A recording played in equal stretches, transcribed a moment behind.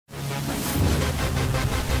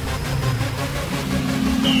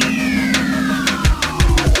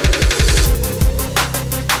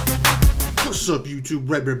What's up YouTube,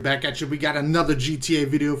 Redbeard back at you. We got another GTA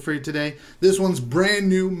video for you today. This one's brand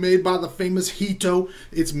new, made by the famous Hito.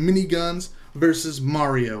 It's Miniguns versus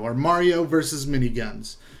Mario, or Mario versus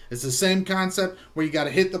Miniguns. It's the same concept where you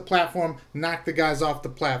gotta hit the platform, knock the guys off the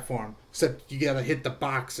platform, except you gotta hit the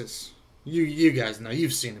boxes. You guys know,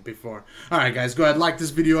 you've seen it before. Alright guys, go ahead, like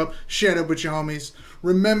this video up, share it up with your homies.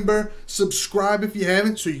 Remember, subscribe if you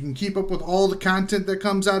haven't so you can keep up with all the content that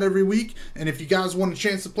comes out every week. And if you guys want a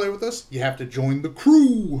chance to play with us, you have to join the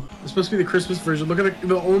crew. It's supposed to be the Christmas version. Look at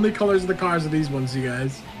the only colors of the cars are these ones, you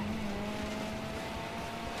guys.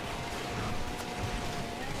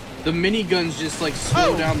 The miniguns just like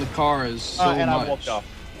slow down the cars so much. And I walked off.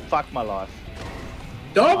 Fuck my life.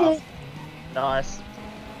 Double! Nice.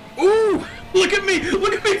 Ooh! Look at me!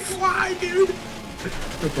 Look at me fly, dude!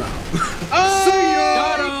 No problem. Oh! See ya!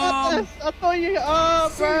 Got him! I thought you.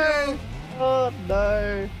 Oh, bro! Oh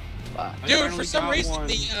no! Fuck. Dude, for some reason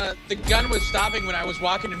the gun was stopping when I was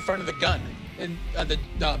walking in front of the gun and the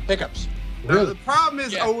pickups. Really? The problem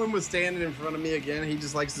is Yeah. Owen was standing in front of me again. He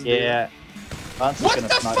just likes to do it. Yeah. What the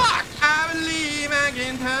fuck? I believe I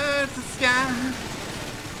can touch the sky.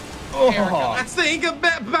 Oh. Let's think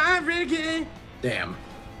about by Ricky. Damn.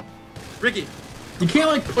 Ricky. You can't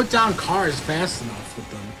like put down cars fast enough with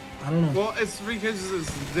them. I don't know. Well, it's because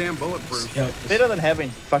it's damn bulletproof. Yeah. Better than having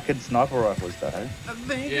fucking sniper rifles, though. I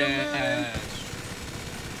think Yeah.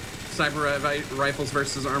 Sniper rifles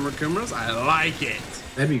versus armored Kumas. I like it.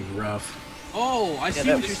 That'd be rough. Oh, I see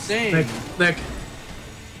what you're saying. Nick.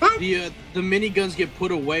 The miniguns get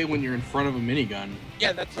put away when you're in front of a minigun.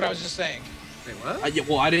 Yeah, that's what I was just saying. Wait, what?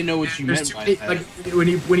 Well, I didn't know what you meant by that. Like when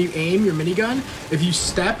you aim your minigun, if you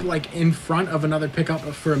step like in front of another pickup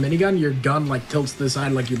for a minigun, your gun like tilts to the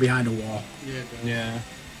side like you're behind a wall. Yeah.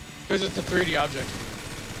 Because it's a 3D object.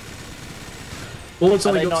 Well, it's Are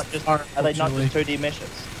only they not just 2D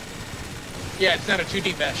meshes? Yeah, it's not a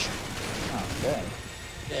 2D mesh. Oh, okay.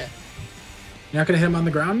 Yeah. You're not gonna hit him on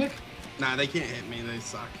the ground, Nick? Nah, they can't hit me. They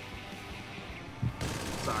suck.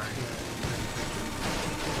 Sorry.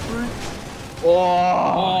 Oh,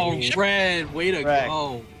 Oh, Red, way to Red.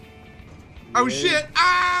 go. Oh shit!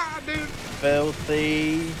 Ah, dude.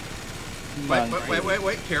 filthy.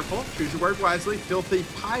 Wait. Careful. Choose your word wisely. Filthy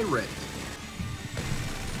pirate.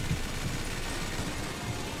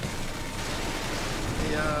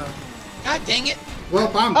 God dang it.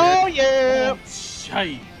 Well, I'm Oh dead. yeah.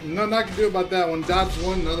 Shite. Nothing I can do about that one. Dodged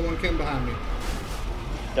one, another one came behind me.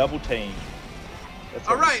 Double team. That's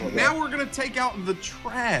All what right, it's now we're gonna take out the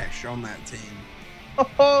trash on that team.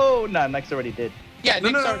 Oh no, Nick's already dead. Yeah,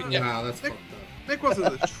 Nick's already dead. Wow, that's fucked up. Nick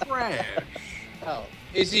wasn't the trash. Oh.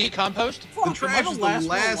 Is he compost? The trash is the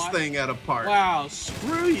last thing at a park. Wow,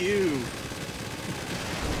 screw you.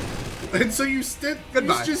 And so you stood,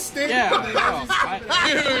 Goodbye. you just stand Yeah,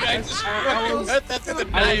 there. Dude, I just that's the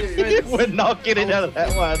knife. We're not getting out of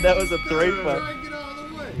that one. That was a three-putt. Try and get out of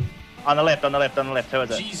the way. On the left. Who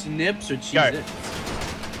is it? Cheese nips or cheese Go. nips?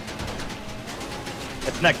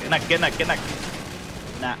 It's Nick. Get Nick.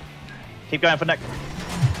 Nah. Keep going for Nick.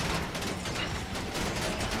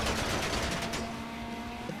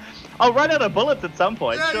 I'll run out of bullets at some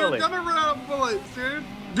point, Yeah, surely. you're gonna run out of bullets, dude.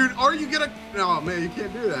 Dude, are you gonna? No, man, you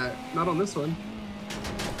can't do that. Not on this one.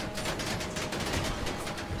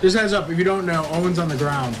 Just heads up, if you don't know, Owen's on the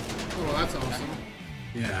ground. Oh, that's awesome.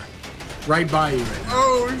 Yeah. Right by you right now.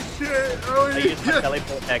 Oh shit! Oh I used my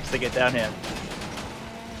teleport X to get down here.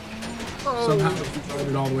 Somehow he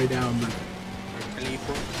floated all the way down, but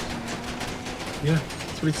yeah,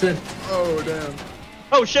 that's what he said. Oh damn!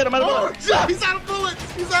 Oh shit, I'm out of Oh, bullets. shit, he's out of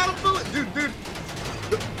bullets! He's out of bullets, dude.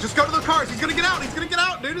 Just go to the cars. He's gonna get out.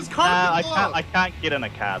 Dude. His car. I can't get in a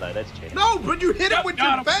car though. That's cheating. No, but you hit him with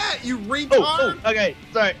your bat, you retard. Oh, okay,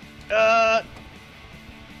 sorry. Nah,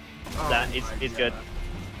 he's good.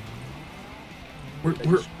 We're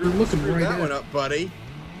looking Screw right that at one it. up, buddy.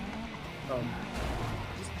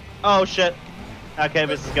 Oh shit. Okay,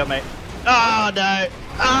 this has got me. Oh no.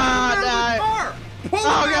 Oh no. Pull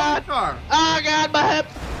Oh, the God. car. Oh god, my hip.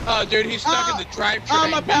 Oh, dude, he's stuck in the drivetrain. Oh,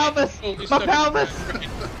 my pelvis. Oh, he's My stuck in the pelvis. drivetrain.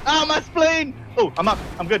 Oh, my spleen. Oh, I'm up.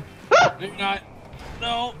 I'm good. Ah! Maybe not.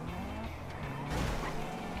 No.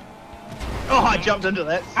 Oh, I jumped into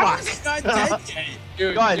that. How Fuck. is he not dead yet?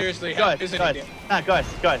 Dude, Guys, seriously, how guys, is it guys. idiot? Nah, guys.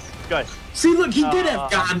 See, look, he did have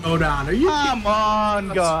God mode on. Are you Come on,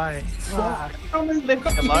 guys. Fuck. Leave me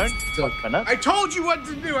alone. Fuck, minute. I told you what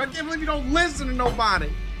to do. I can't believe you don't listen to nobody.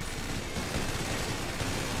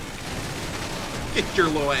 Get your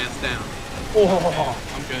little ass down. Oh,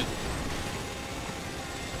 I'm good.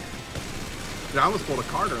 Dude, I almost pulled a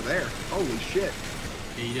Carter there. Holy shit.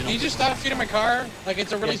 Yeah, Can you just stop feeding my car? Like,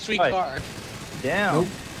 it's a really sweet Right. car. Down. Nope.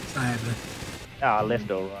 It's not happening. Ah, left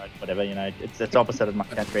or right, whatever, you know. It's opposite of my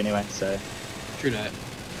country anyway, so. True that.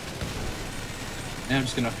 And I'm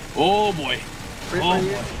just gonna. Oh boy. Where Oh you-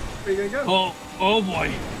 boy. where you gonna go? Oh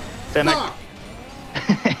boy. Fennec. Fuck!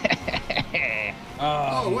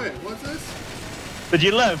 Oh, wait, what's this? Did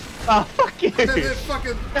you live? Oh, fuck you. And then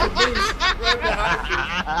fucking caboose right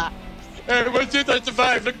behind Hey, what's it? I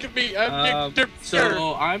survived. Look at me.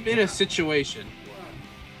 So I'm in a situation.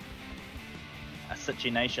 A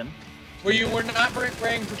situation. Were you were not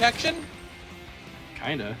wearing protection?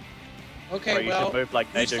 Kinda. Okay, Or you well. should move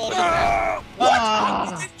like they you do. slowed for down. What?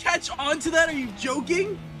 Ah. You didn't catch on to that? Are you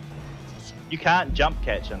joking? You can't jump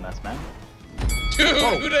catch in this, man. Dude,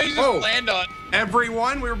 Oh, who did I just oh. land on?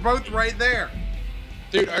 Everyone, we were both right there.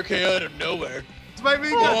 Dude, RKO out of nowhere. It's my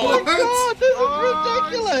big Oh my God, this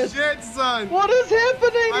is ridiculous. Shit, son. What is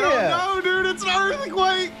happening I don't know, dude. It's an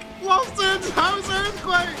earthquake. Los Angeles house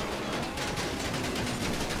earthquake.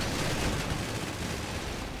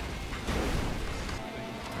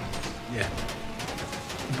 Yeah.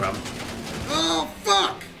 No problem. Oh,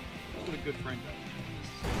 fuck. What a good friend.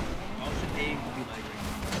 All should aim to be like.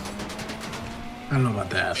 I don't know about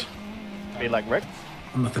that. Be like Rick.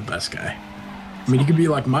 I'm not the best guy. I mean, you could be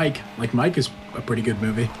like Mike. Like, Mike is a pretty good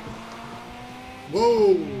movie.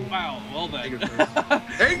 Whoa. Wow. Well then.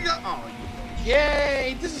 There you go. Oh,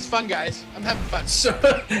 Yay! This is fun, guys. I'm having fun.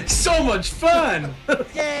 So much fun!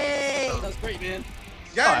 Yay! That's great, man.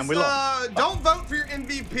 guys, and we lost. don't vote for your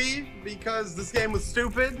MVP because this game was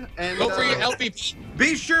stupid. And Go for your LPP.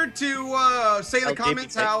 be sure to say in the LPP.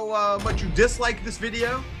 comments how much you dislike this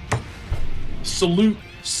video. Salute.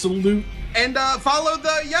 And follow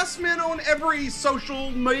the YesMen on every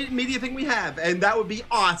social media thing we have, and that would be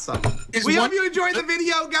awesome. We hope you enjoyed the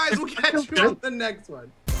video, guys. We'll catch you on the next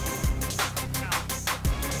one.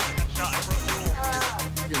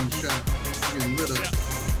 Getting shot. Getting lit up.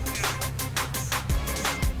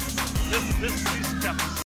 This